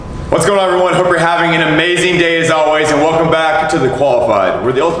What's going on, everyone? Hope you're having an amazing day as always, and welcome back to The Qualified,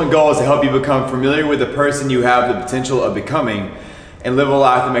 where the ultimate goal is to help you become familiar with the person you have the potential of becoming and live a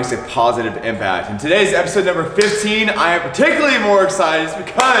life that makes a positive impact. In today's episode number 15, I am particularly more excited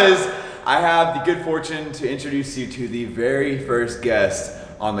because I have the good fortune to introduce you to the very first guest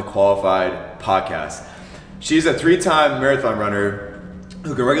on The Qualified podcast. She's a 3-time marathon runner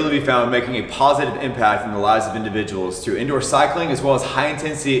who can regularly be found making a positive impact in the lives of individuals through indoor cycling as well as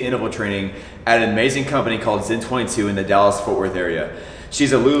high-intensity interval training at an amazing company called Zen 22 in the Dallas-Fort Worth area.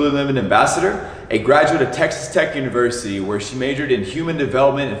 She's a Lululemon ambassador, a graduate of Texas Tech University where she majored in human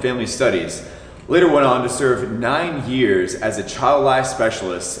development and family studies. Later went on to serve 9 years as a child life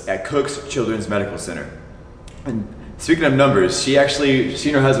specialist at Cook's Children's Medical Center. And speaking of numbers, she and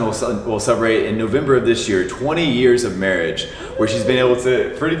her husband will celebrate in November of this year 20 years of marriage, where she's been able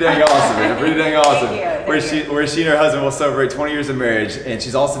to, pretty dang awesome, where she and her husband will celebrate 20 years of marriage, and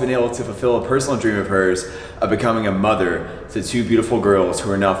she's also been able to fulfill a personal dream of hers of becoming a mother to 2 beautiful girls who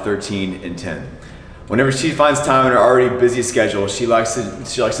are now 13 and 10. Whenever she finds time in her already busy schedule, she likes to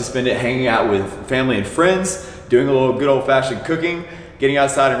spend it hanging out with family and friends, doing a little good old-fashioned cooking, getting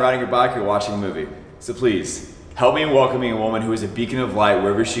outside and riding her bike or watching a movie. So please, help me in welcoming a woman who is a beacon of light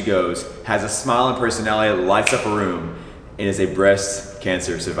wherever she goes, has a smile and personality that lights up a room, and is a breast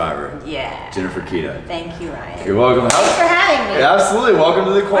cancer survivor. Yeah. Jennifer Kieta. Thank you, Ryan. You're welcome. Thanks for having me. Absolutely. Welcome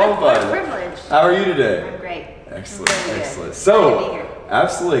to The Qualified. What a privilege. How are you today? I'm great. Excellent. I'm really Excellent. good. So, Glad to be here.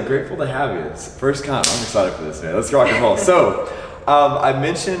 absolutely grateful to have you. It's the first time. I'm excited for this, man. Let's rock and roll. So, I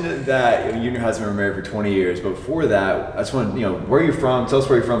mentioned that you and your husband were married for 20 years, but before that, I just want to, where you're from, tell us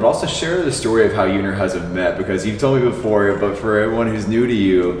where you're from, but also share the story of how you and your husband met, because you've told me before, but for everyone who's new to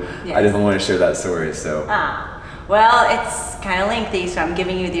you, Yes. I definitely want to share that story, so. Well, it's kind of lengthy, so I'm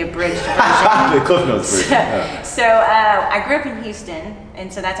giving you the abridged version. The Cliff Notes version. Yeah. So I grew up in Houston,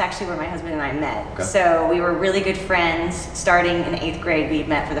 and so that's actually where my husband and I met. Okay. So we were really good friends. Starting in 8th grade, we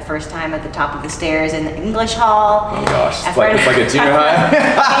met for the first time at the top of the stairs in the English hall. Oh gosh, it's like a junior high.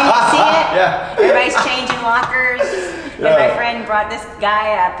 Can you see it? Yeah. Everybody's changing lockers. Yeah. And my friend brought this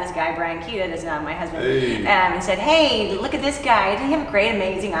guy, Brian Kieta, that's not my husband, Hey. and said, "Hey, look at this guy. Doesn't he have great,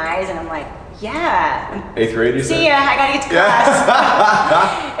 amazing eyes?" And I'm like, "Yeah." 8th grade, you said? See ya, I gotta get to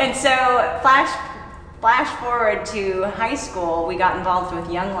class. And so, flash forward to high school, we got involved with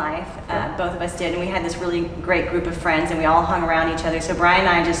Young Life, both of us did, and we had this really great group of friends, and we all hung around each other. So Brian and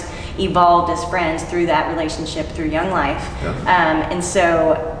I just evolved as friends through that relationship, through Young Life. Yeah. And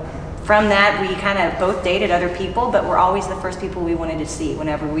so, from that, we kind of both dated other people, but we're always the first people we wanted to see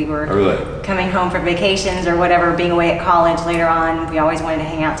whenever we were coming home for vacations or whatever, being away at college later on. We always wanted to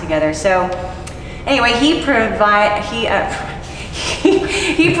hang out together. So anyway, he professed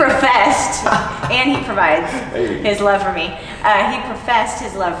and he provides his love for me. He professed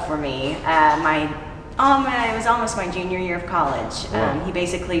his love for me. It was almost my junior year of college. Wow. He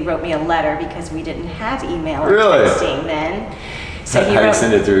basically wrote me a letter because we didn't have email or Really? texting then. So How do you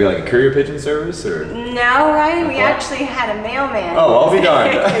send it through, like a courier pigeon service, or? No, Ryan, we Okay. actually had a mailman. Oh, I'll be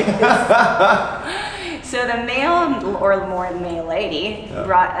darned. So the mail, or more mail lady,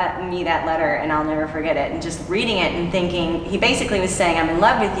 brought me that letter, and I'll never forget it. And just reading it and thinking, he basically was saying, "I'm in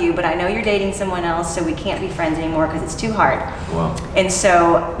love with you, but I know you're dating someone else, so we can't be friends anymore because it's too hard." Wow. And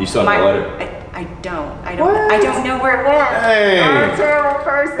so You still have the letter? I don't What? know where it went. Hey. I'm a terrible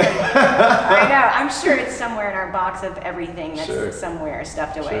person. I know. I'm sure it's somewhere in our box of everything that's somewhere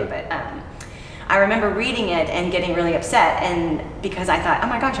stuffed away. Sure. But I remember reading it and getting really upset, and because I thought, oh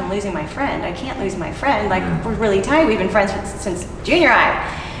my gosh, I'm losing my friend. I can't lose my friend. Like, we're really tight. We've been friends since junior high.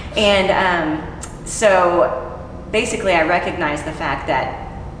 And so basically I recognized the fact that,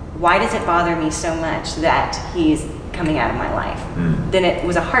 why does it bother me so much that he's coming out of my life? Then it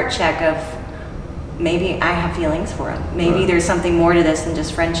was a heart check of, maybe I have feelings for him. Maybe there's something more to this than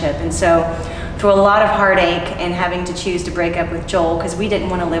just friendship. And so through a lot of heartache and having to choose to break up with Joel, because we didn't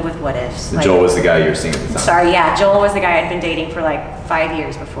want to live with what ifs. Joel was the guy you were seeing at the time? Sorry, yeah, Joel was the guy I'd been dating for like 5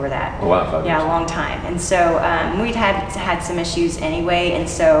 years before that. Oh wow, 5 years. Yeah, a long time. And so we'd had some issues anyway, and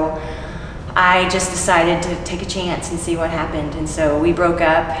so I just decided to take a chance and see what happened. And so we broke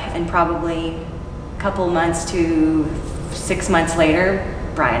up, and probably a couple months to 6 months later,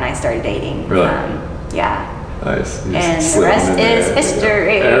 Brian and I started dating. Really? Yeah. Nice. And the rest is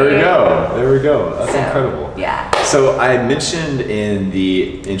history. There we go. That's incredible. Yeah. So I mentioned in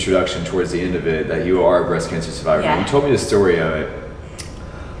the introduction towards the end of it that you are a breast cancer survivor. Yeah. You told me the story of it.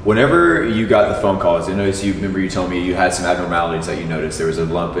 Whenever you got the phone calls, I noticed remember you telling me you had some abnormalities that you noticed. There was a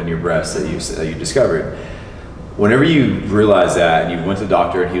lump in your breast that you discovered. Whenever you realized that and you went to the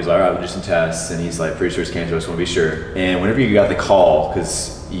doctor and he was like, all right, we'll do some tests, and he's like, pretty sure it's cancer, I just want to be sure. And whenever you got the call,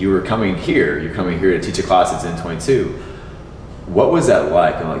 because you're coming here to teach a class at 1022. What was that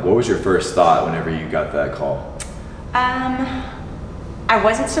like? And like, what was your first thought whenever you got that call? I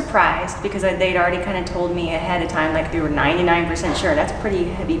wasn't surprised because they'd already kind of told me ahead of time, like they were 99% sure. That's a pretty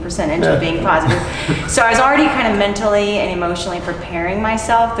heavy percentage of being positive. So I was already kind of mentally and emotionally preparing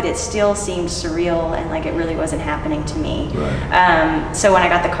myself, but it still seemed surreal and like it really wasn't happening to me. Right. So when I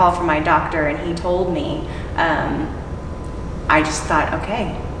got the call from my doctor and he told me, I just thought,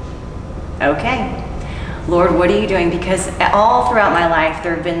 okay, Lord, what are you doing? Because all throughout my life,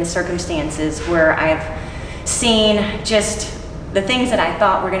 there have been circumstances where I've seen just the things that I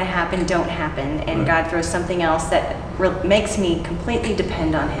thought were going to happen don't happen, and God throws something else that makes me completely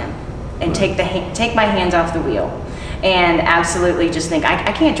depend on Him and take my hands off the wheel, and absolutely just think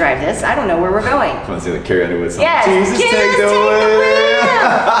I can't drive this. I don't know where we're going. I want to see like Carrie Underwood song. Yes, Jesus, take the wheel.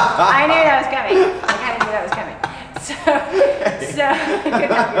 I knew that was coming. I kind of knew that was coming. So you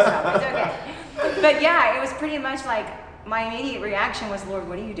could help yourself. It's okay. But yeah, it was pretty much like my immediate reaction was, Lord,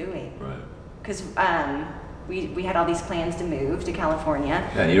 what are you doing? Right. Because we had all these plans to move to California.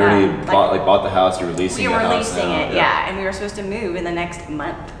 Yeah, and you already bought the house. You were leasing. We were leasing it, yeah, and we were supposed to move in the next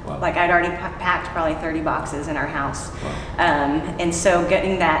month. Wow. Like I'd already packed probably 30 boxes in our house. Wow. And so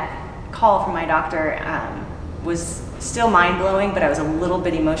getting that call from my doctor was still mind-blowing, but I was a little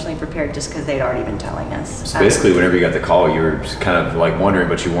bit emotionally prepared just because they'd already been telling us. So basically, whenever you got the call, you were just kind of like wondering,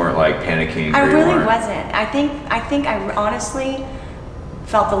 but you weren't like panicking. I really wasn't. I think I honestly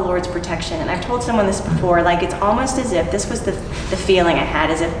felt the Lord's protection. And I've told someone this before, like it's almost as if this was the feeling I had,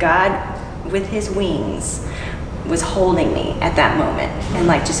 as if God with His wings was holding me at that moment and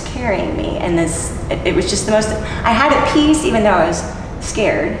like just carrying me. And it was just the most, I had a peace even though I was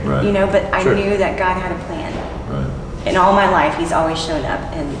scared, right. you know, but I knew that God had a plan. Right. In all my life, He's always shown up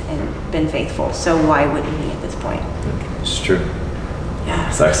and been faithful. So why wouldn't He at this point? It's true. Yeah.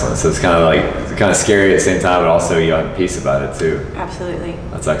 It's excellent. So it's kind of scary at the same time, but also you have peace about it too. Absolutely.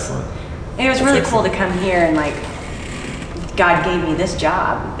 That's excellent. And it was really cool to come here and like God gave me this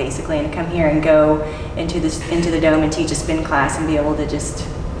job basically, and to come here and go into the dome and teach a spin class and be able to just.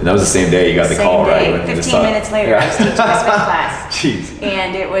 And that was the same day you got the call, right? 15 minutes later, I was teaching a spin class. Jeez.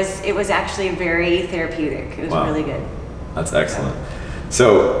 And it was actually very therapeutic. It was really good. That's excellent.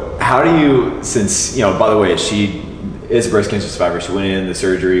 So how do you, since, you know, by the way, she is a breast cancer survivor. She went in, the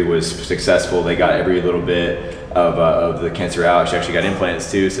surgery was successful. They got every little bit of the cancer out. She actually got implants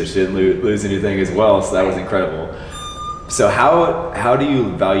too, so she didn't lose anything as well. So that was incredible. So how do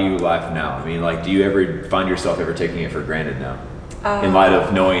you value life now? I mean, like, do you ever find yourself ever taking it for granted now? In light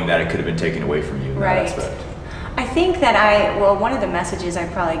of knowing that it could have been taken away from you in that aspect? I think that one of the messages I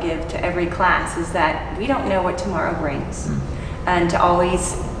probably give to every class is that we don't know what tomorrow brings. And to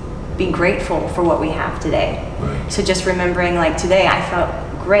always be grateful for what we have today. Right. So just remembering, like today I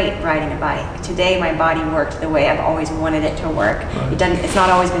felt great riding a bike. Today my body worked the way I've always wanted it to work. Right. It's not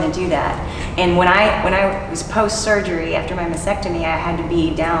always going to do that. And when I was post-surgery after my mastectomy, I had to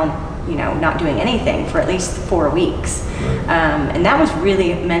be down, you know, not doing anything for at least 4 weeks. Right. And that was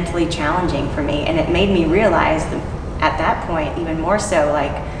really mentally challenging for me. And it made me realize that at that point, even more so,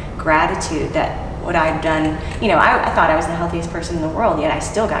 like gratitude that what I'd done, you know, I thought I was the healthiest person in the world, yet I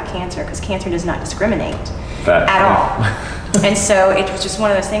still got cancer because cancer does not discriminate at all. And so it was just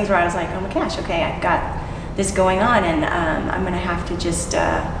one of those things where I was like, oh my gosh, okay, I've got this going on, and I'm going to have to just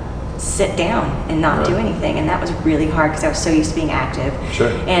sit down and not do anything. And that was really hard because I was so used to being active.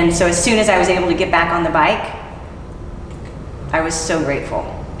 Sure. And so as soon as I was able to get back on the bike, I was so grateful.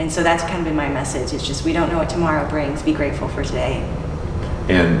 And so that's kind of been my message. It's just, we don't know what tomorrow brings. Be grateful for today.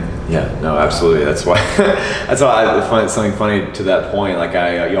 And yeah, no, absolutely. That's why I find something funny to that point. Like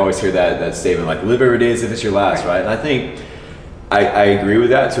you always hear that statement, like live every day as if it's your last, right? And I think I agree with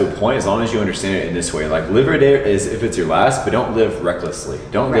that to a point, as long as you understand it in this way. Like live every day as if it's your last, but don't live recklessly.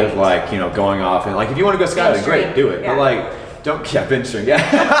 Don't live like, you know, going off and like, if you want to go skydiving, great, do it. Yeah. But like, don't binge drink. Yeah.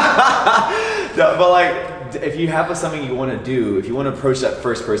 No, but like, if you have something you want to do, if you want to approach that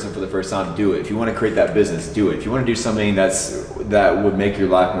first person for the first time, do it. If you want to create that business, do it. If you want to do something that would make your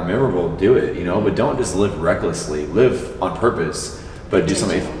life more memorable, do it, you know, but don't just live recklessly. Live on purpose, but do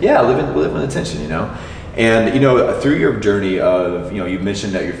something. Yeah, live with intention, you know. And, you know, through your journey of, you know, you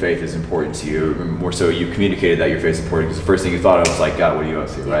mentioned that your faith is important to you, more so you communicated that your faith is important because the first thing you thought of was like, God, what are you up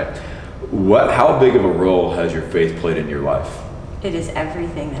to, right? How big of a role has your faith played in your life? It is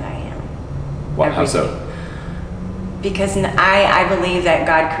everything that I am. Wow, how so? Because I believe that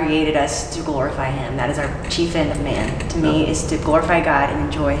God created us to glorify Him. That is our chief end of man, to me, is to glorify God and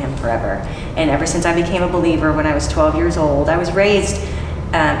enjoy Him forever. And ever since I became a believer when I was 12 years old, I was raised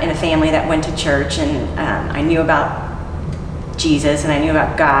in a family that went to church, and I knew about Jesus and I knew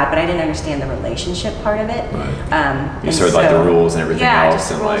about God, but I didn't understand the relationship part of it. Right. You started like the rules and everything else. Yeah,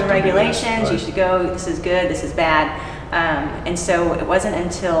 just rules and regulations. Right. You should go, this is good, this is bad. And so it wasn't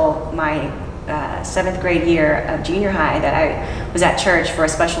until my 7th grade year of junior high that I was at church for a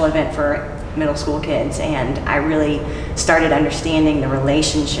special event for middle school kids, and I really started understanding the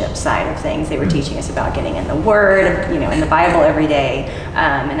relationship side of things. They were teaching us about getting in the Word, in the Bible every day,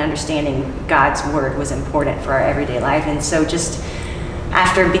 and understanding God's Word was important for our everyday life. And so just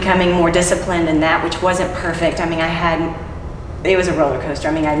after becoming more disciplined in that, which wasn't perfect, it was a roller coaster.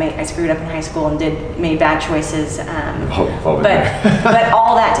 I screwed up in high school and made bad choices. But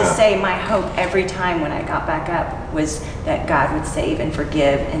all that to say, my hope every time when I got back up was that God would save and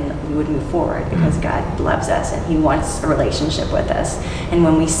forgive and we would move forward, because God loves us and He wants a relationship with us. And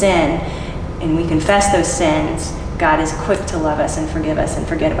when we sin and we confess those sins, God is quick to love us and forgive us and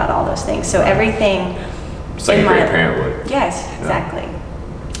forget about all those things. So everything. It's like a great parent would. Yes, exactly. Yeah.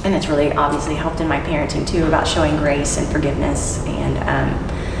 And it's really obviously helped in my parenting too, about showing grace and forgiveness,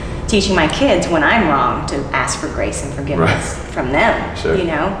 and teaching my kids when I'm wrong to ask for grace and forgiveness from them. Sure.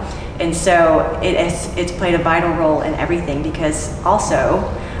 And so it's played a vital role in everything, because also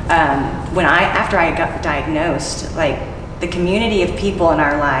after I got diagnosed, like the community of people in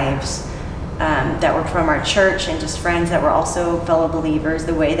our lives that were from our church and just friends that were also fellow believers,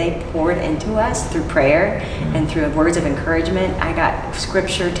 the way they poured into us through prayer and through words of encouragement. I got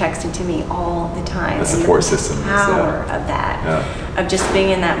scripture texted to me all the time. The support system. The power of that, of just being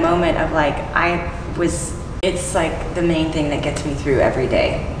in that moment of like, it's like the main thing that gets me through every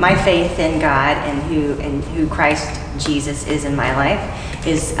day. My faith in God and who Christ Jesus is in my life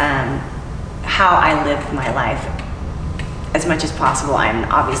is how I live my life. As much as possible. I'm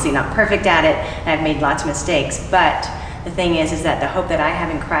obviously not perfect at it, and I've made lots of mistakes, but the thing is that the hope that I have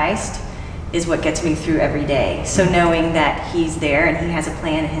in Christ is what gets me through every day. So knowing that He's there and He has a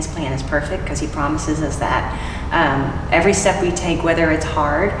plan, and His plan is perfect because He promises us that. Every step we take, whether it's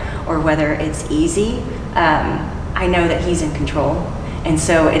hard or whether it's easy, I know that He's in control, and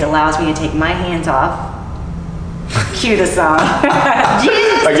so it allows me to take my hands off. Cue the song.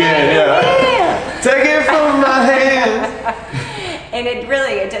 Jesus, again, take it from my hands. And it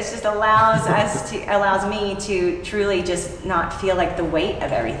just allows me to truly just not feel like the weight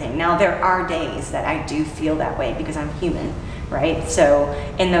of everything. Now there are days that I do feel that way because I'm human, right? So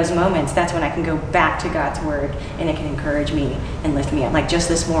in those moments, that's when I can go back to God's Word and it can encourage me and lift me up. Like just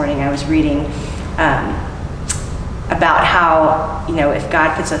this morning, I was reading about how, if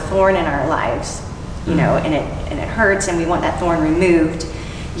God puts a thorn in our lives, and it hurts and we want that thorn removed,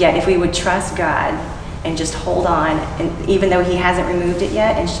 yet if we would trust God and just hold on, and even though He hasn't removed it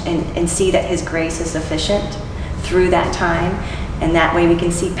yet, and see that His grace is sufficient through that time, and that way we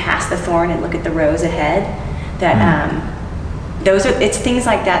can see past the thorn and look at the rose ahead. That it's things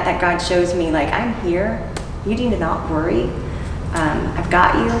like that God shows me, like, I'm here, you need to not worry. I've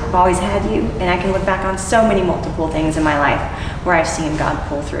got you, I've always had you, and I can look back on so many multiple things in my life where I've seen God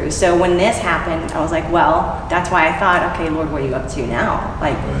pull through. So when this happened, I was like, well, that's why I thought, okay, Lord, what are you up to now?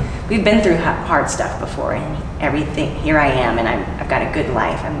 Like, we've been through hard stuff before, and everything, here I am, and I've got a good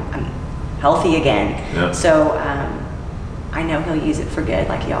life, I'm healthy again. Yep. So I know He'll use it for good,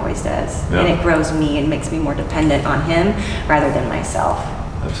 like He always does. Yep. And it grows me and makes me more dependent on Him rather than myself.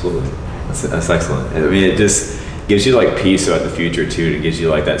 Absolutely. That's excellent. I mean, it just gives you like peace about the future too. It gives you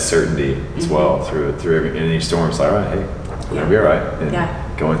like that certainty as well through any storm. It's like, all right, hey, we're gonna be all right,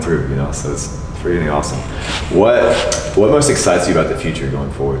 and going through, so it's pretty awesome. What most excites you about the future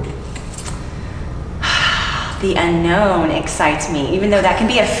going forward? The unknown excites me, even though that can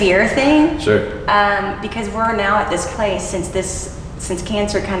be a fear thing. Sure. Because we're now at this place since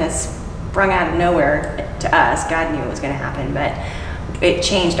cancer kind of sprung out of nowhere to us. God knew it was going to happen, but it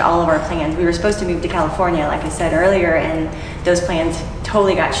changed all of our plans. We were supposed to move to California, like I said earlier, and those plans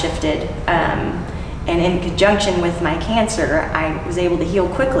totally got shifted. And in conjunction with my cancer, I was able to heal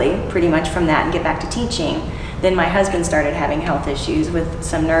quickly, pretty much from that, and get back to teaching. Then my husband started having health issues with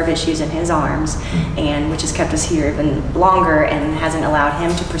some nerve issues in his arms, and which has kept us here even longer and hasn't allowed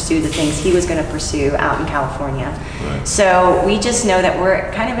him to pursue the things he was going to pursue out in California. Right. So we just know that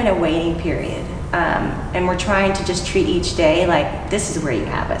we're kind of in a waiting period. And we're trying to just treat each day like, this is where you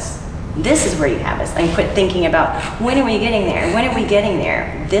have us. This is where you have us. And quit thinking about, when are we getting there? When are we getting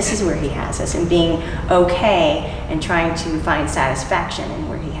there? This is where He has us. And being okay and trying to find satisfaction in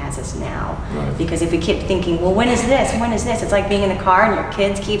where He has us now. Right. Because if we keep thinking, well, when is this? When is this? It's like being in the car and your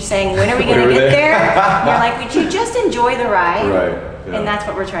kids keep saying, when are we going to get there? And you're like, would you just enjoy the ride? Right. Yeah. And that's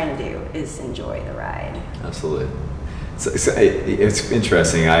what we're trying to do, is enjoy the ride. Absolutely. So it's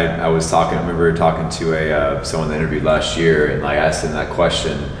interesting. I remember talking to someone that interviewed last year, and like asked him that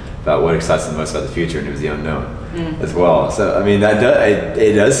question about what excites them most about the future, and it was the unknown as well. So I mean,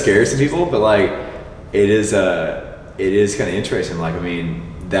 it does scare some people, but like it is kind of interesting. Like I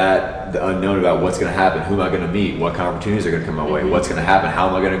mean, that the unknown about what's going to happen, who am I going to meet, what kind of opportunities are going to come my way, what's going to happen, how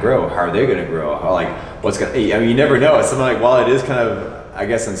am I going to grow, how are they going to grow, what's going to. I mean, you never know. It's something like, while it is kind of, I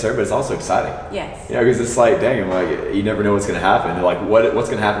guess, uncertain, but it's also exciting. Yes. You know, because it's like, dang, like you never know what's going to happen. Like what's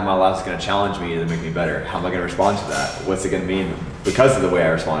going to happen in my life is going to challenge me to make me better. How am I going to respond to that? What's it going to mean because of the way I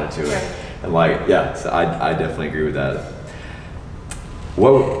responded to it? Right. And like, yeah, so I definitely agree with that.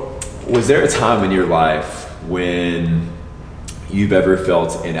 What was there a time in your life when you've ever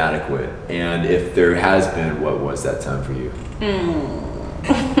felt inadequate? And if there has been, what was that time for you?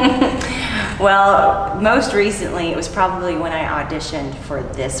 Well, most recently, it was probably when I auditioned for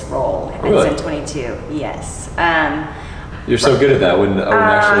this role at Zen 22. Yes. You're so good at that. I wouldn't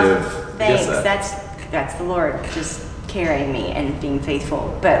actually have thanks. guessed that. That's the Lord just carrying me and being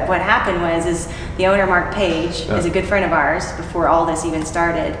faithful. But what happened was the owner, Mark Page, is a good friend of ours before all this even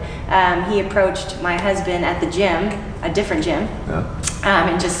started. He approached my husband at the gym, a different gym,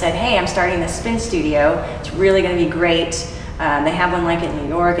 and just said, hey, I'm starting this spin studio. It's really going to be great. They have one like it in New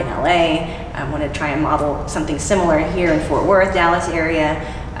York and LA. I want to try and model something similar here in Fort Worth, Dallas area.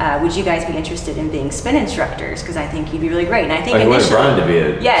 Would you guys be interested in being spin instructors? Because I think you'd be really great. And I think he wanted initially, Brian to be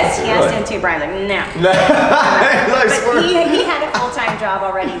a yes, he asked him too. Brian's like, no. But he had a full-time job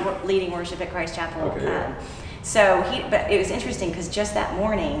already leading worship at Christ Chapel. Okay, yeah. But it was interesting because just that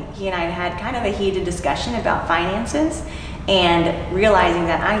morning, he and I had kind of a heated discussion about finances and realizing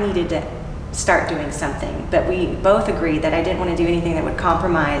that I needed to start doing something. But we both agreed that I didn't want to do anything that would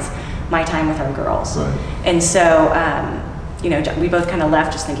compromise my time with our girls. Right. And so, we both kind of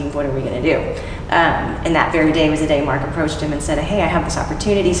left just thinking, what are we going to do? And that very day was the day Mark approached him and said, hey, I have this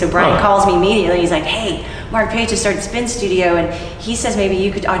opportunity. So Brian calls me immediately. He's like, hey, Mark Page has started Spin Studio, and he says maybe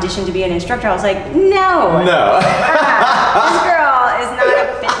you could audition to be an instructor. I was like, no. This girl is not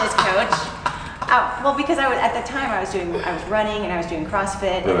a fitness coach. Well, because at the time I was running and I was doing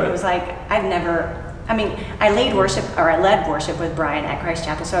CrossFit, and it was like, I led worship with Brian at Christ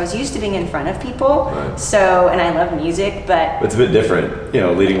Chapel, so I was used to being in front of people. Right. So, and I love music, but it's a bit different,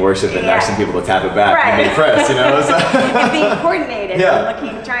 leading worship and asking people to tap it back and be pressed, and being coordinated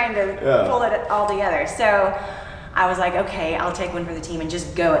and trying to pull it all together. So I was like, okay, I'll take one for the team and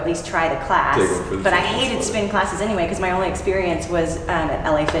just go at least try the class. But I hated spin classes anyway because my only experience was at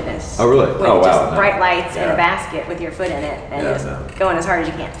LA Fitness. Oh, really? With just bright lights and a basket with your foot in it and just going as hard as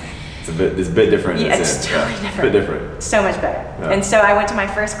you can. It's a bit different. Yeah, it's totally different. It's a bit different. So much better. Yeah. And so I went to my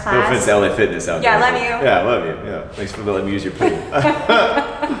first class. No offense to LA Fitness out there. Yeah, I love you. Yeah, I love you. Yeah, thanks for letting me use your pool.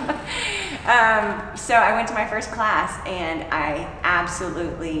 So I went to my first class, and I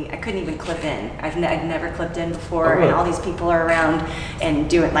couldn't even clip in. I'd never clipped in before, and all these people are around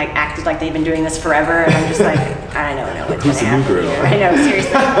and acted like they've been doing this forever, and I'm just like, I don't know what's going to happen here. I know,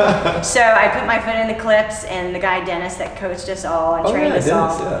 seriously. So I put my foot in the clips, and the guy Dennis that coached us all and trained us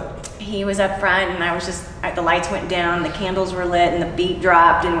all. He was up front, and I was just, the lights went down, the candles were lit, and the beat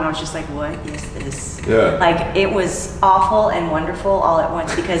dropped, and I was just like, what is this? Yeah. Like, it was awful and wonderful all at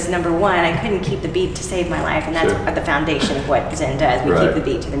once, because number one, I couldn't keep the beat to save my life, and that's at the foundation of what Zen does. We keep the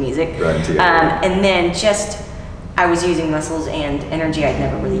beat to the music. And then I was using muscles and energy I'd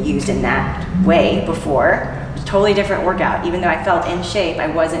never really used in that way before. It was a totally different workout. Even though I felt in shape, I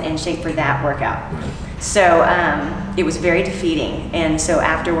wasn't in shape for that workout. So it was very defeating, and so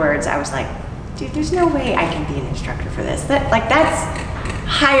afterwards I was like, dude, there's no way I can be an instructor for this. That's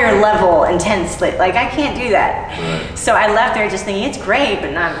higher level intense, like I can't do that. Right. So I left there just thinking, it's great,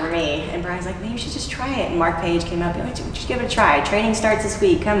 but not for me. And Brian's like, maybe you should just try it. And Mark Page came up, just give it a try. Training starts this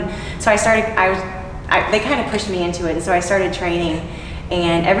week, come. So they kind of pushed me into it, and so I started training,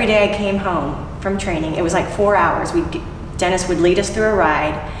 and every day I came home from training, it was like 4 hours. Dennis would lead us through a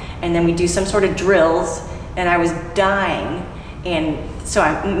ride, and then we do some sort of drills, and I was dying. And so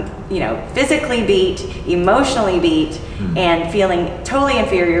I'm, physically beat, emotionally beat, and feeling totally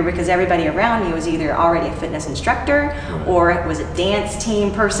inferior because everybody around me was either already a fitness instructor or was a dance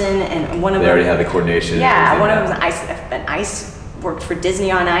team person, and one of them already had the coordination. Yeah, one of them was worked for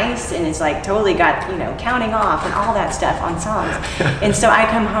Disney on Ice, and it's like totally got, counting off and all that stuff on songs. And so I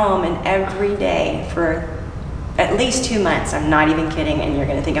come home, and every day for at least 2 months, I'm not even kidding, and you're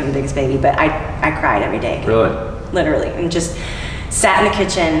gonna think I'm the biggest baby, but I cried every day. Really? Literally, and just sat in the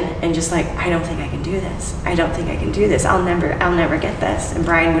kitchen and just like, I don't think I can do this. I don't think I can do this. I'll never get this. And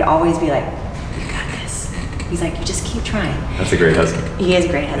Brian would always be like, you got this. He's like, you just keep trying. That's a great husband. He is a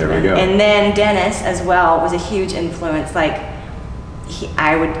great husband. There we go. And then Dennis as well was a huge influence. Like,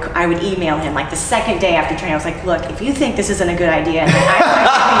 I would email him like the second day after training. I was like, look, if you think this isn't a good idea, and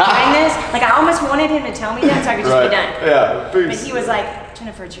I'm doing this, like I almost wanted him to tell me that so I could just be done. Yeah, please. But he was like,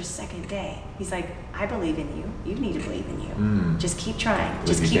 Jennifer, it's your second day. He's like, I believe in you. You need to believe in you. Just keep trying.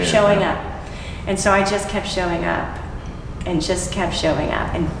 Just keep showing up. And so I just kept showing up and just kept showing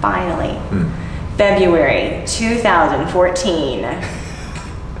up. And finally, February 2014,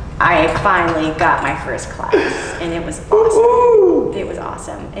 I finally got my first class, and it was awesome. It was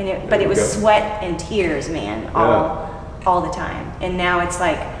awesome, but it was sweat and tears, man, all the time. And now it's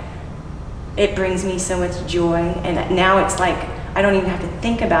like, it brings me so much joy, and now it's like I don't even have to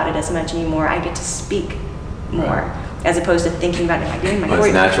think about it as much anymore. I get to speak more, as opposed to thinking about it. Am I doing my voice?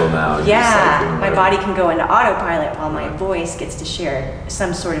 It's natural now. Yeah, my body can go into autopilot while my voice gets to share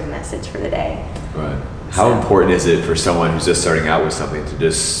some sort of message for the day. Right. How important is it for someone who's just starting out with something to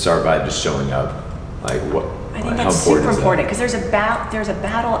just start by just showing up? Like what? I think that's super important, because there's a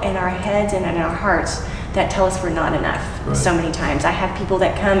battle in our heads and in our hearts that tell us we're not enough so many times. I have people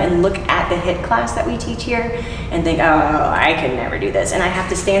that come and look at the HIIT class that we teach here and think, oh, I could never do this. And I have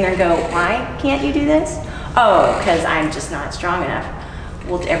to stand there and go, why can't you do this? Oh, because I'm just not strong enough.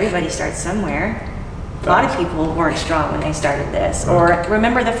 Well, everybody starts somewhere. A lot of people weren't strong when they started this. Or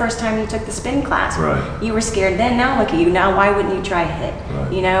remember the first time you took the spin class. You were scared then, now look at you. Now why wouldn't you try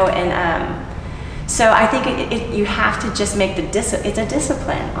HIIT? You know, and so I think you have to just make it's a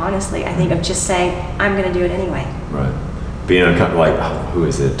discipline, honestly. I think of just saying, I'm going to do it anyway. Being uncomfortable, like, who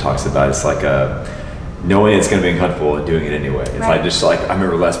is it talks about, it's like knowing it's going to be uncomfortable and doing it anyway. It's like, just like, I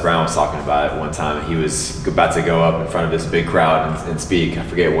remember Les Brown was talking about it one time. He was about to go up in front of this big crowd and speak. I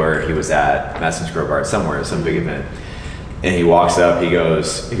forget where he was at, Madison Square Garden, somewhere, some big event. And he walks up, he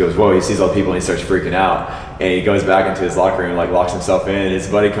goes, whoa, he sees all the people and he starts freaking out. And he goes back into his locker room, like locks himself in. His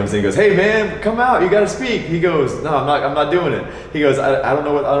buddy comes in and goes, hey man, come out, you gotta speak. He goes, no, I'm not doing it. He goes, I don't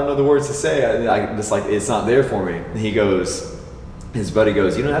know the words to say. I just like, it's not there for me. And he goes, his buddy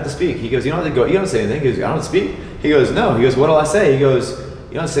goes, you don't have to speak. He goes, you don't have to go, you don't say anything. He goes, I don't have to speak. He goes, no. He goes, what'll I say? He goes,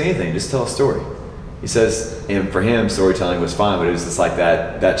 you don't have to say anything, just tell a story. He says, and for him, storytelling was fine, but it was just like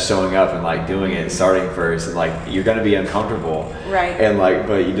that showing up and like doing it, starting first, and like you're gonna be uncomfortable, and like,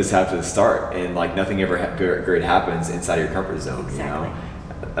 but you just have to start, and like nothing ever great happens inside of your comfort zone. You know,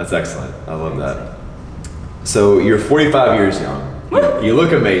 that's excellent. I love that. So you're 45 years young. You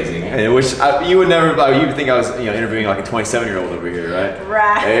look amazing, and which you would never. You would think I was, interviewing like a 27-year-old over here, right?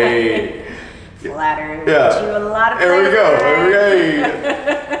 Right. Hey. Flattering. Yeah. You a lot of. There we go.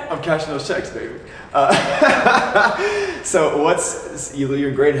 Hey. I'm cashing those checks, baby. So you're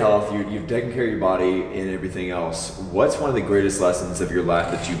in great health, you've taken care of your body and everything else. What's one of the greatest lessons of your life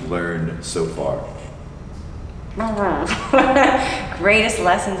that you've learned so far? Greatest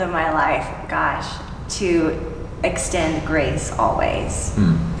lessons of my life, gosh, to extend grace always.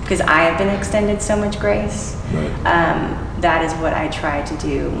 Because I have been extended so much grace. That is what I try to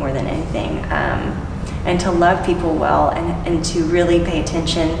do more than anything. And to love people well, and to really pay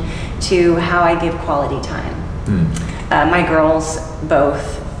attention to how I give quality time. My girls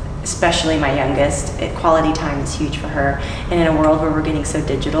both, especially my youngest, quality time is huge for her. And in a world where we're getting so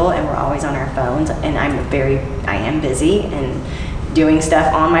digital and we're always on our phones, and I am busy and doing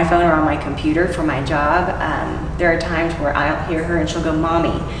stuff on my phone or on my computer for my job, there are times where I'll hear her and she'll go,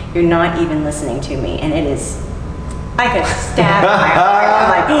 Mommy, you're not even listening to me. And it is, I could stab my heart. I'm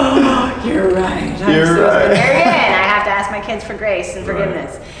like, oh, you're right. There again. I have to ask my kids for grace and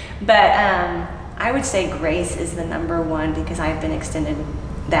forgiveness. But I would say grace is the number one, because I've been extended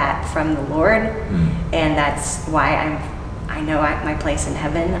that from the Lord, and that's why I know my place in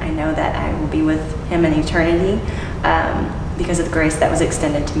heaven. I know that I will be with Him in eternity, because of the grace that was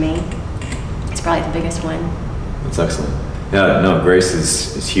extended to me. It's probably the biggest one. That's excellent. Yeah, no, grace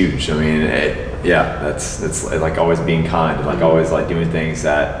is huge. I mean, that's like always being kind, and like always like doing things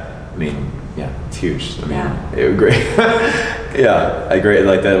that, it's huge. It was great. I agree.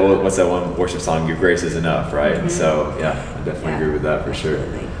 Like that. What's that one worship song? Your grace is enough, right? And so, I definitely agree with that for sure.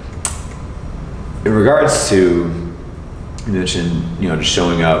 In regards to, you mentioned, just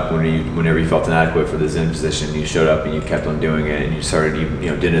showing up whenever you felt inadequate for the Zen position, you showed up and you kept on doing it, and you started.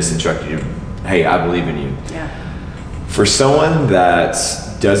 Dennis instructed you, hey, I believe in you. For someone that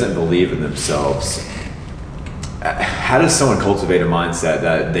doesn't believe in themselves, how does someone cultivate a mindset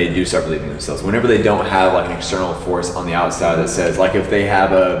that they do start believing in themselves whenever they don't have like an external force on the outside that says, like, if they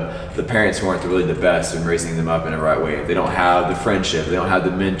have the parents who aren't really the best in raising them up in the right way, if they don't have the friendship, they don't have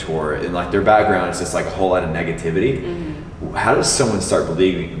the mentor, and like their background is just like a whole lot of negativity, how does someone start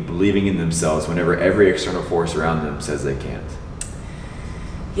believing believing in themselves whenever every external force around them says they can't?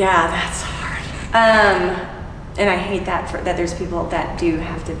 Yeah, that's hard. And I hate that that there's people that do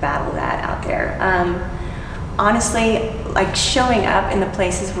have to battle that out there. Honestly, like showing up in the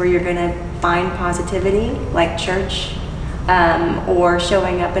places where you're gonna find positivity, like church, or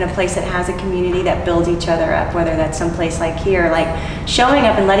showing up in a place that has a community that builds each other up, whether that's someplace like here, like showing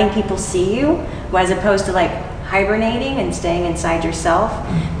up and letting people see you, as opposed to like hibernating and staying inside yourself,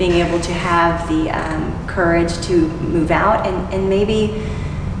 being able to have the courage to move out, and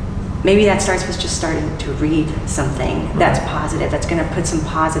maybe that starts with just starting to read something that's positive, that's going to put some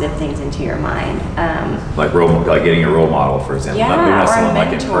positive things into your mind. Like getting a role model, for example. Yeah, not or someone a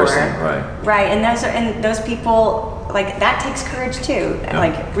like mentor. in person, right? Right, and those people, like that takes courage too. Yeah.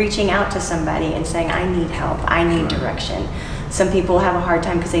 Like reaching out to somebody and saying, I need help, I need direction. Some people have a hard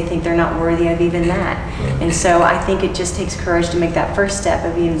time because they think they're not worthy of even that. Right. And so I think it just takes courage to make that first step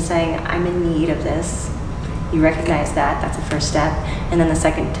of even saying, I'm in need of this. You recognize that, that's the first step. And then the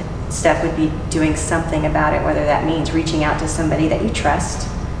second step would be doing something about it, whether that means reaching out to somebody that you trust.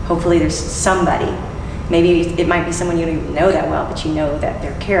 Hopefully there's somebody. Maybe it might be someone you don't even know that well, but you know that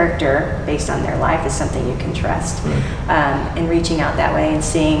their character, based on their life, is something you can trust. Right. And reaching out that way and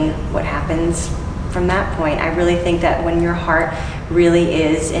seeing what happens from that point. I really think that when your heart really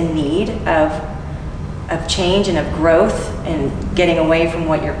is in need of change and of growth and getting away from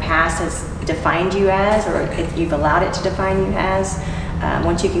what your past has defined you as, or if you've allowed it to define you as,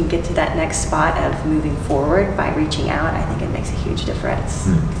 once you can get to that next spot of moving forward by reaching out, I think it makes a huge difference.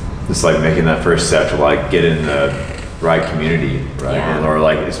 It's like making that first step to like get in the right community, right? Yeah. Or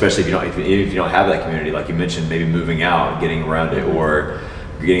like, especially if you don't have that community, like you mentioned, maybe moving out, getting around it, or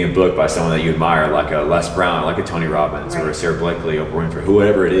you're getting a book by someone that you admire, like a Les Brown, like a Tony Robbins, right, or a Sarah Blakely, Oprah Winfrey,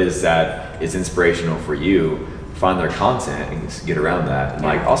 whoever it is that is inspirational for you. Find their content and just get around that. And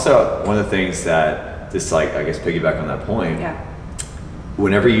like also one of the things that this, like, I guess piggyback on that point. Yeah.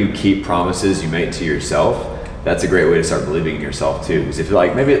 Whenever you keep promises you make to yourself, that's a great way to start believing in yourself too. Because if you're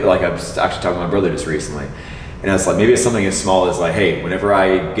like, maybe like I was actually talking to my brother just recently, and it's like, maybe it's something as small as like, hey, whenever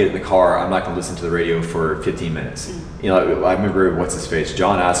I get in the car, I'm not gonna listen to the radio for 15 minutes. You know, I remember what's his face,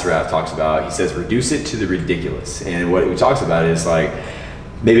 John Assaraf talks about, he says, reduce it to the ridiculous. And what he talks about is like,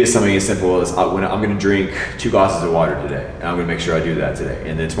 maybe it's something as simple as when I'm going to drink 2 glasses of water today, and I'm going to make sure I do that today.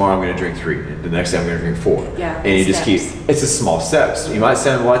 And then tomorrow I'm going to drink 3. And the next day I'm going to drink 4. Yeah, and you just keep. It's a small steps. You might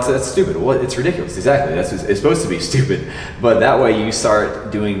say, well, that's stupid. Well, it's ridiculous. Exactly. It's supposed to be stupid. But that way you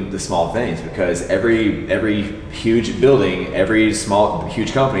start doing the small things, because every huge building, every small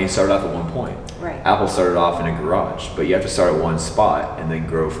huge company started off at one point. Right. Apple started off in a garage, but you have to start at one spot and then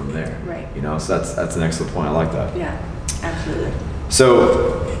grow from there. Right. You know, so that's an excellent point. I like that. Yeah, absolutely.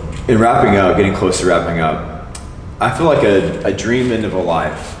 So, in wrapping up, getting close to wrapping up, I feel like a dream end of a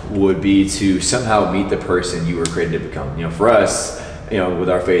life would be to somehow meet the person you were created to become. You know, for us, you know, with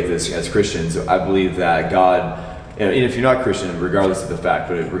our faith as Christians, I believe that God, and if you're not Christian, regardless of the fact,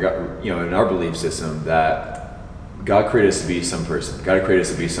 but you know, in our belief system, that God created us to be some person. God created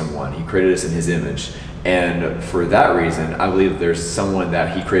us to be someone. He created us in His image. And for that reason, I believe there's someone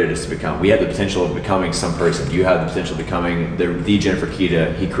that He created us to become. We have the potential of becoming some person. You have the potential of becoming the Jennifer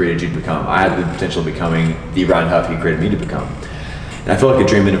Kieta He created you to become. I have the potential of becoming the Ryan Huff He created me to become. And I feel like a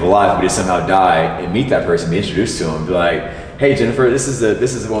dream end of a life would be to somehow die and meet that person, be introduced to him, and be like, hey Jennifer, this is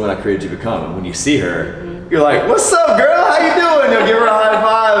the woman I created you to become. And when you see her, you're like, what's up, girl? How you doing? You'll give her a high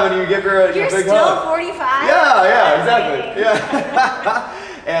five and you give her a big hug. You're still 45? Yeah, exactly. Yeah.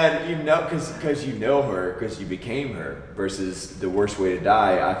 And you know, because you know her, because you became her, versus the worst way to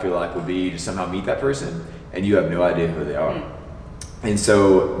die, I feel like, would be to somehow meet that person and you have no idea who they are. And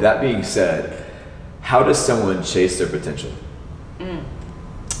so, that being said, how does someone chase their potential?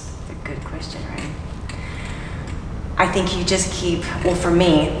 That's a good question, right? I think you just keep, well, for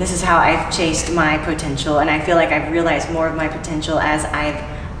me, this is how I've chased my potential, and I feel like I've realized more of my potential as I've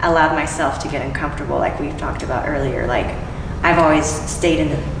allowed myself to get uncomfortable, like we've talked about earlier. Like, I've always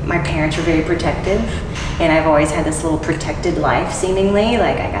stayed my parents were very protective, and I've always had this little protected life, seemingly.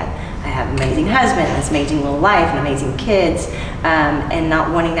 Like, I have an amazing husband, this amazing little life, and amazing kids, and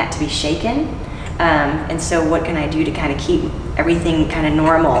not wanting that to be shaken. And so what can I do to kind of keep everything kind of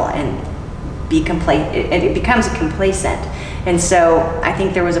normal and be it becomes complacent. And so I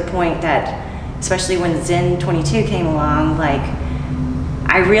think there was a point that, especially when Zen 22 came along, like,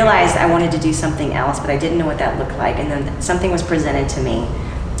 I realized I wanted to do something else, but I didn't know what that looked like. And then something was presented to me.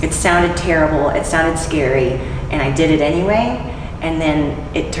 It sounded terrible, it sounded scary, and I did it anyway. And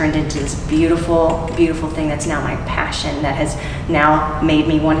then it turned into this beautiful, beautiful thing that's now my passion, that has now made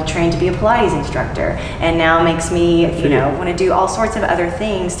me want to train to be a Pilates instructor, and now makes me, want to do all sorts of other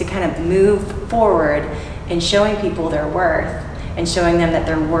things to kind of move forward in showing people their worth and showing them that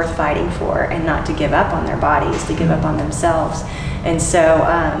they're worth fighting for, and not to give up on their bodies, to give up on themselves. And so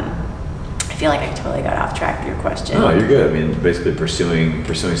I feel like I totally got off track with your question. No, you're good. I mean, basically pursuing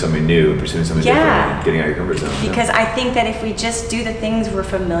something new, pursuing something different, getting out of your comfort zone. Because I think that if we just do the things we're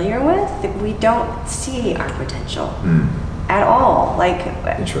familiar with, that we don't see our potential at all. Like,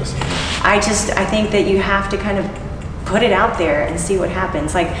 interesting. I think that you have to kind of put it out there and see what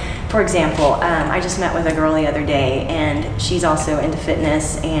happens. Like, for example, I just met with a girl the other day, and she's also into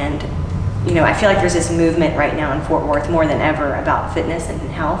fitness, and I feel like there's this movement right now in Fort Worth more than ever about fitness and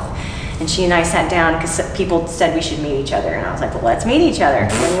health. And she and I sat down because people said we should meet each other, and I was like, well, let's meet each other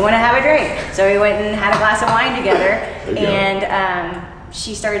when you want to have a drink. So we went and had a glass of wine together, and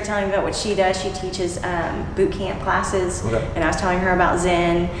she started telling me about what she does. She teaches boot camp classes, and I was telling her about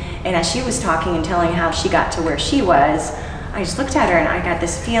Zen. And as she was talking and telling how she got to where she was, I just looked at her and I got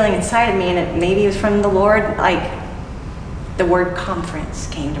this feeling inside of me, and maybe it was from the Lord, like the word conference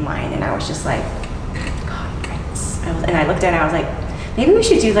came to mind, and I was just like, conference. And I looked at her and I was like, maybe we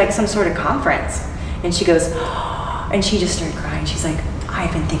should do like some sort of conference. And she goes, oh, and she just started crying. She's like,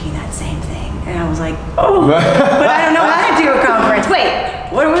 I've been thinking that same thing. And I was like, oh, but I don't know how to do a conference. Wait,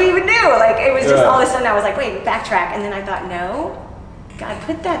 what do we even do? Like, it was just all of a sudden I was like, wait, backtrack. And then I thought, no, God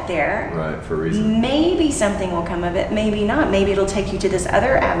put that there. Right, for a reason. Maybe something will come of it, maybe not. Maybe it'll take you to this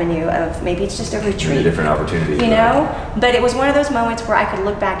other avenue of, maybe it's just a retreat. Maybe a different opportunity. But it was one of those moments where I could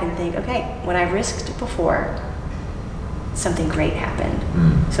look back and think, okay, when I risked before, something great happened.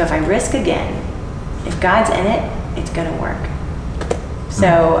 So if I risk again, if God's in it, it's gonna work.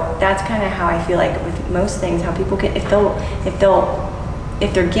 So that's kind of how I feel like with most things, how people can, if they're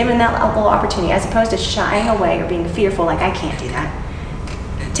given that little opportunity, as opposed to shying away or being fearful, like I can't do that.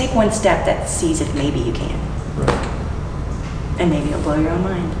 Take one step that sees if maybe you can. Right. And maybe it'll blow your own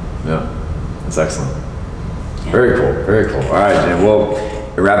mind. Yeah, that's excellent. Yeah. Very cool, very cool. All right, Jen, well,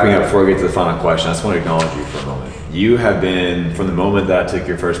 wrapping up before we get to the final question, I just want to acknowledge you for a moment. You have been, from the moment that I took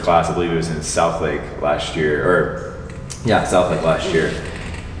your first class, I believe it was in South Lake last year,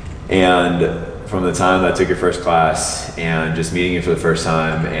 and from the time that I took your first class and just meeting you for the first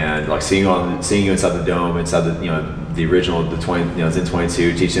time, and like seeing you inside the dome, inside the original, Zen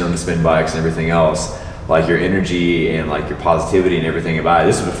 22, teaching on the spin bikes and everything else, like your energy and like your positivity and everything about it.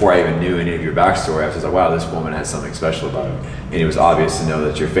 This is before I even knew any of your backstory. I was just like, wow, this woman has something special about her. And it was obvious to know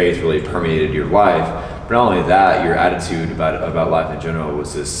that your faith really permeated your life. But not only that, your attitude about life in general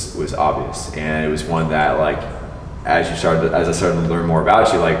was obvious. And it was one that, like, as I started to learn more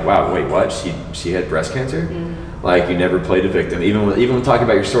about you, like, wow, wait, what? She had breast cancer? Like, you never played a victim. Even when talking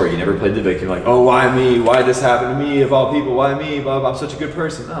about your story, you never played the victim. Like, oh, why me? Why this happened to me? Of all people, why me? Blah, blah, I'm such a good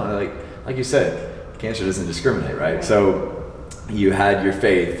person. No, like you said, cancer doesn't discriminate, right? So you had your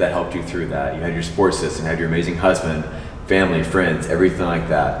faith that helped you through that. You had your support system, had your amazing husband, family, friends, everything like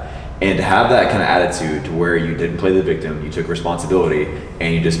that. And to have that kind of attitude to where you didn't play the victim, you took responsibility,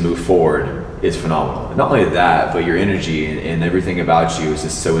 and you just moved forward is phenomenal. And not only that, but your energy and everything about you is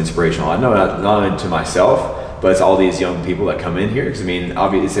just so inspirational. I know not only to myself, but it's all these young people that come in here. Because I mean,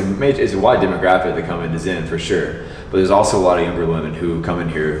 obviously, it's a wide demographic that come into Zen for sure. But there's also a lot of younger women who come in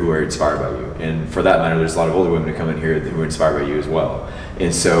here who are inspired by you. And for that matter, there's a lot of older women who come in here who are inspired by you as well.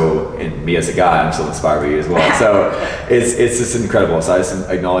 And so, and me as a guy, I'm still inspired by you as well. So it's just incredible. So I just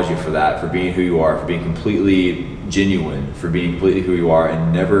acknowledge you for that, for being who you are, for being completely genuine, for being completely who you are,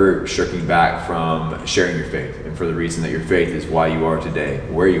 and never shirking back from sharing your faith. And for the reason that your faith is why you are today,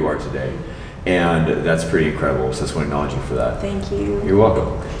 where you are today. And that's pretty incredible. So I just want to acknowledge you for that. Thank you. You're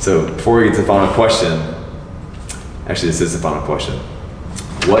welcome. So before we get to the final question, actually this is the final question.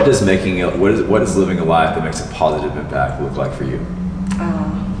 What does living a life that makes a positive impact look like for you?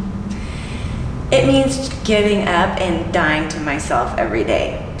 It means giving up and dying to myself every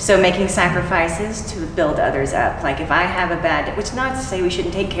day. So making sacrifices to build others up. Like if I have a bad day, which is not to say we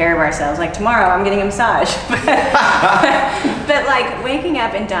shouldn't take care of ourselves. Like tomorrow I'm getting a massage. But like waking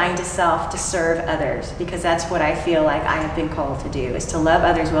up and dying to self to serve others, because that's what I feel like I have been called to do, is to love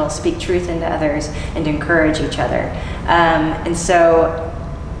others well, speak truth into others, and to encourage each other. And so,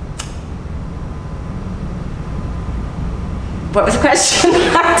 what was the question?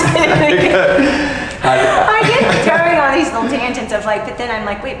 I get going on these little tangents of like, but then I'm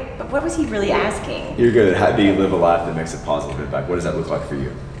like, wait, but what was he really asking? You're good. How do you live a life that makes a positive impact? What does that look like for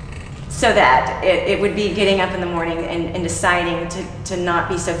you? so that it would be getting up in the morning and deciding to not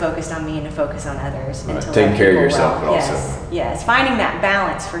be so focused on me and to focus on others. And to taking care of yourself, well. but Yes, also. yes, finding that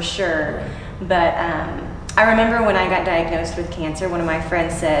balance for sure. But I remember when I got diagnosed with cancer, one of my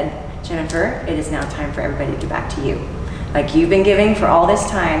friends said, Jennifer, it is now time for everybody to give back to you. Like you've been giving for all this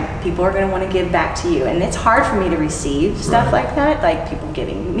time, people are going to want to give back to you. And it's hard for me to receive stuff like that, like people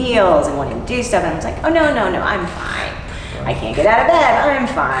giving meals and wanting to do stuff. And I was like, oh, no, I'm fine. I can't get out of bed, I'm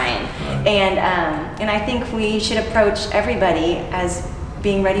fine. And I think we should approach everybody as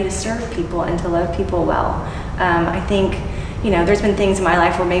being ready to serve people and to love people well. I think, there's been things in my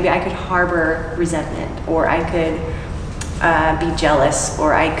life where maybe I could harbor resentment, or I could be jealous,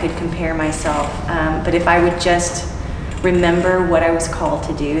 or I could compare myself. But if I would just remember what I was called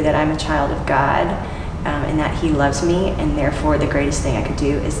to do, that I'm a child of God, and that He loves me, and therefore the greatest thing I could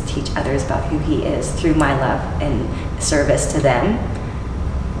do is teach others about who He is through my love and service to them,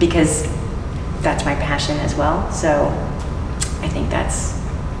 because that's my passion as well. So I think that's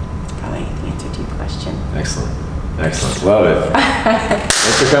probably the answer to your question. Excellent. Love it.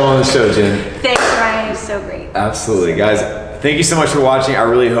 Thanks for coming on the show, Jen. Thanks, Ryan. It was so great. Absolutely. Guys, thank you so much for watching. I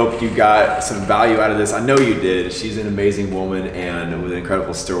really hope you got some value out of this. I know you did. She's an amazing woman and with an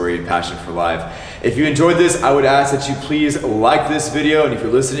incredible story and passion for life. If you enjoyed this, I would ask that you please like this video. And if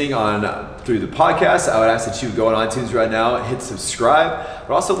you're listening through the podcast, I would ask that you go on iTunes right now and hit subscribe,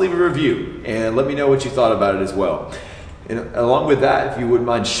 but also leave a review and let me know what you thought about it as well. And along with that, if you wouldn't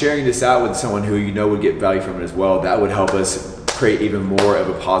mind sharing this out with someone who you know would get value from it as well, that would help us create even more of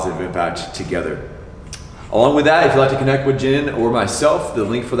a positive impact together. Along with that, if you'd like to connect with Jen or myself, the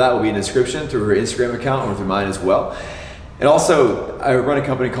link for that will be in the description through her Instagram account or through mine as well. And also, I run a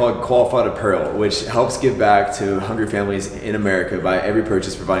company called Qualified Apparel, which helps give back to hungry families in America by every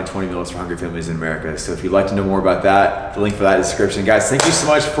purchase providing 20 meals for hungry families in America. So if you'd like to know more about that, the link for that is in the description. Guys, thank you so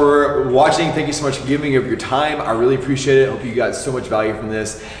much for watching. Thank you so much for giving of your time. I really appreciate it. I hope you got so much value from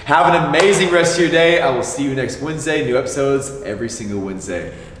this. Have an amazing rest of your day. I will see you next Wednesday. New episodes every single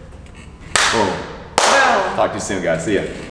Wednesday. Boom. Talk to you soon, guys. See ya.